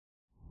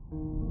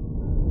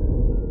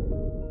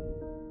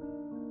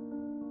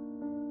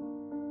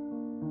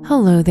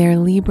Hello there,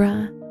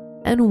 Libra,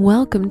 and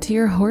welcome to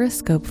your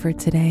horoscope for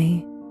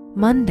today,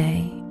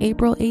 Monday,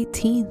 April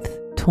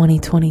 18th,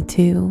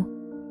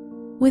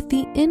 2022. With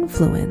the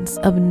influence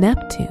of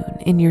Neptune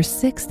in your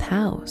 6th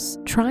house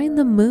trine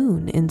the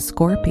moon in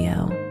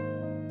Scorpio,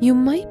 you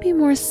might be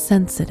more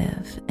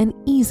sensitive and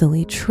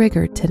easily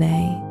triggered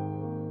today.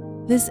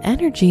 This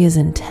energy is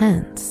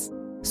intense,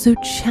 so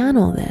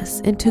channel this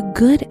into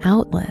good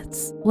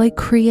outlets like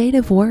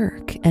creative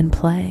work and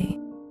play.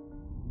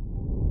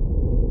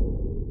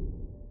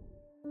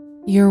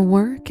 Your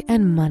work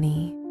and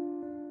money.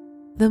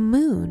 The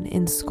moon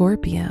in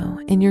Scorpio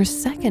in your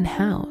 2nd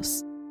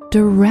house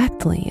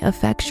directly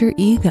affects your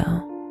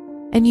ego,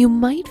 and you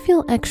might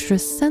feel extra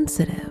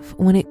sensitive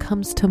when it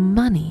comes to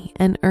money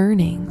and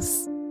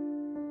earnings.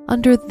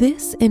 Under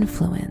this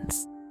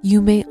influence, you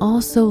may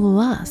also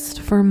lust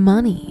for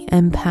money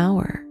and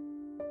power.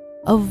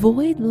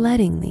 Avoid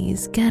letting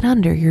these get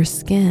under your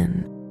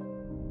skin.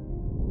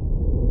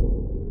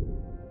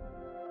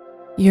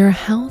 Your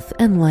health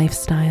and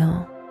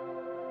lifestyle.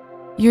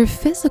 Your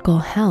physical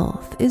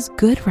health is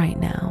good right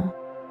now,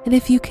 and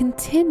if you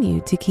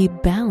continue to keep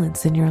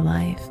balance in your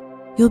life,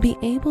 you'll be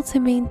able to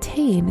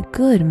maintain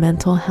good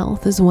mental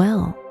health as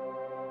well.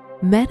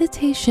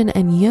 Meditation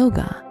and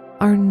yoga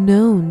are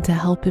known to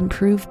help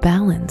improve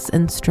balance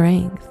and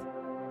strength,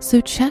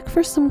 so check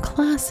for some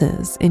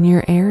classes in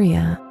your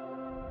area.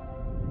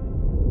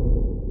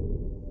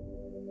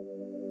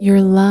 Your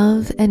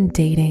love and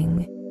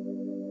dating.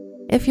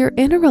 If you're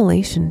in a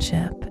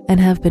relationship and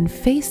have been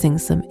facing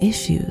some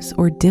issues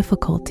or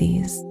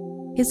difficulties,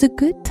 it's a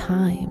good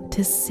time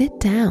to sit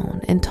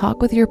down and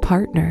talk with your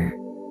partner.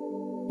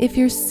 If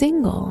you're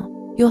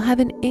single, you'll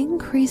have an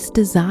increased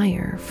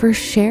desire for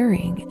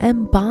sharing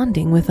and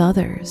bonding with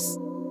others.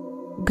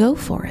 Go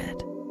for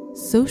it.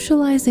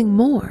 Socializing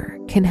more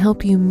can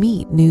help you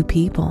meet new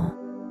people.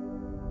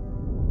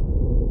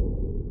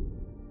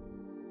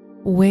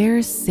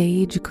 Wear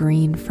sage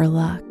green for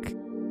luck.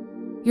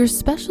 Your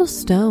special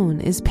stone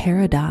is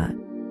peridot,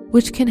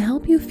 which can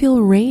help you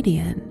feel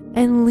radiant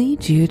and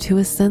lead you to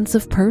a sense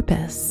of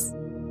purpose.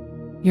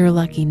 Your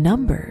lucky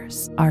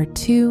numbers are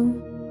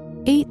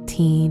 2,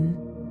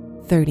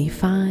 18,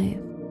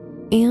 35,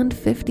 and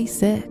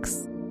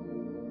 56.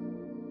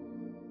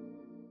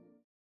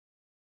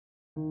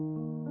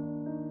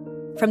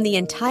 From the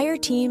entire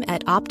team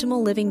at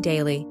Optimal Living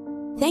Daily,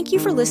 thank you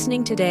for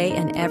listening today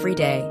and every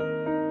day.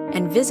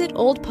 And visit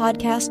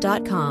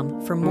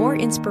oldpodcast.com for more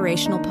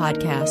inspirational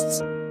podcasts.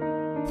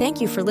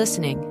 Thank you for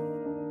listening.